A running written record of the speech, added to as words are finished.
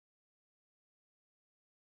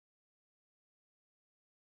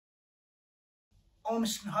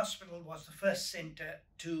Ormiston Hospital was the first center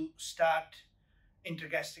to start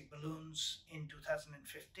intragastric balloons in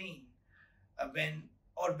 2015 when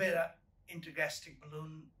Orbera intragastric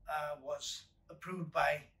balloon was approved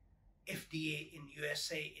by FDA in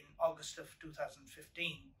USA in August of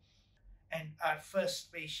 2015, and our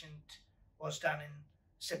first patient was done in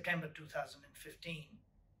September 2015,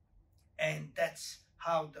 and that's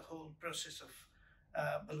how the whole process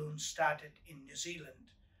of balloons started in New Zealand,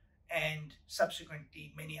 and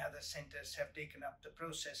subsequently many other centers have taken up the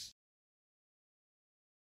process.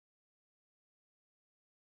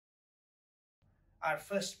 Our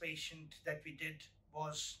first patient that we did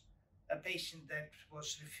was a patient that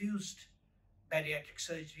was refused bariatric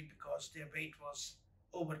surgery because their weight was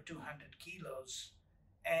over 200 kilos,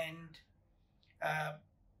 and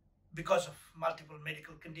because of multiple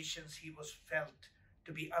medical conditions, he was felt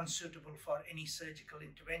to be unsuitable for any surgical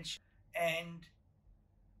intervention. And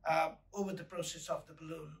over the process of the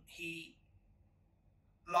balloon, he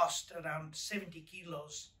lost around 70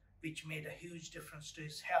 kilos, which made a huge difference to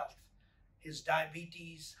his health. His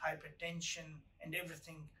diabetes, hypertension, and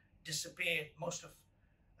everything disappeared. Most of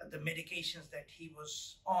the medications that he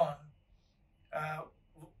was on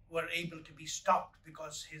were able to be stopped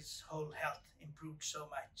because his whole health improved so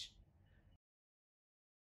much.